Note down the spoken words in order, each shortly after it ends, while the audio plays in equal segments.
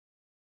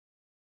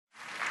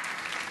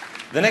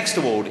The next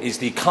award is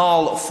the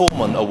Carl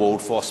Foreman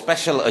Award for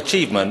Special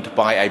Achievement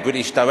by a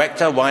British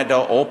director, writer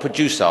or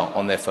producer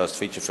on their first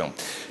feature film.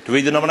 To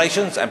read the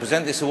nominations and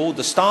present this award,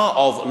 the star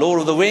of Lord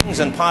of the Rings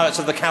and Pirates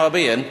of the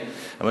Caribbean,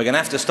 and we're going to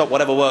have to stop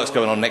whatever work's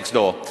going on next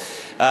door.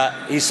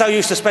 He's so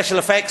used to special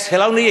effects,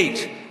 he'll only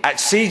eat at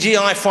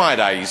CGI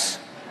Fridays.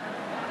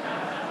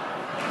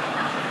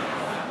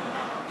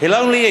 He'll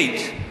only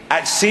eat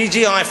at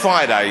CGI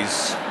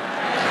Fridays.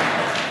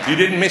 You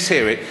didn't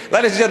mishear it.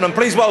 Ladies and gentlemen,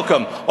 please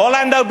welcome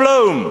Orlando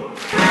Bloom.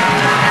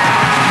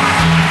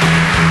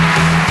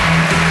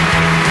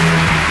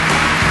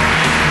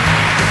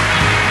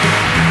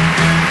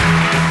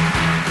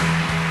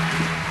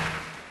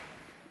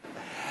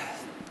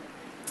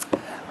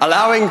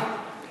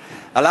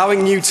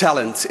 Allowing new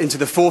talent into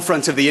the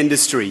forefront of the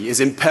industry is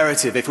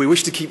imperative if we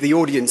wish to keep the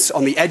audience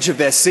on the edge of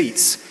their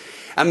seats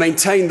and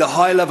maintain the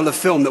high level of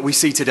film that we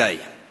see today.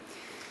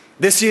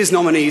 This year's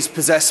nominees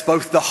possess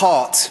both the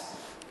heart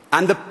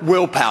and the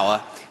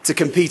willpower to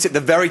compete at the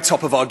very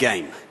top of our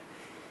game.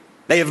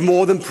 They have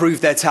more than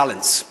proved their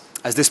talents,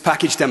 as this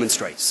package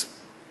demonstrates.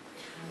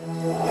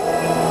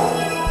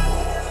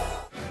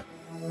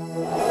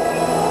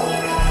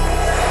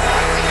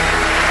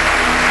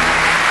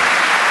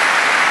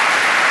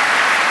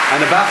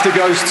 And the BAFTA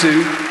goes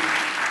to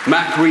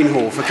Matt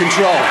Greenhall for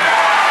Control.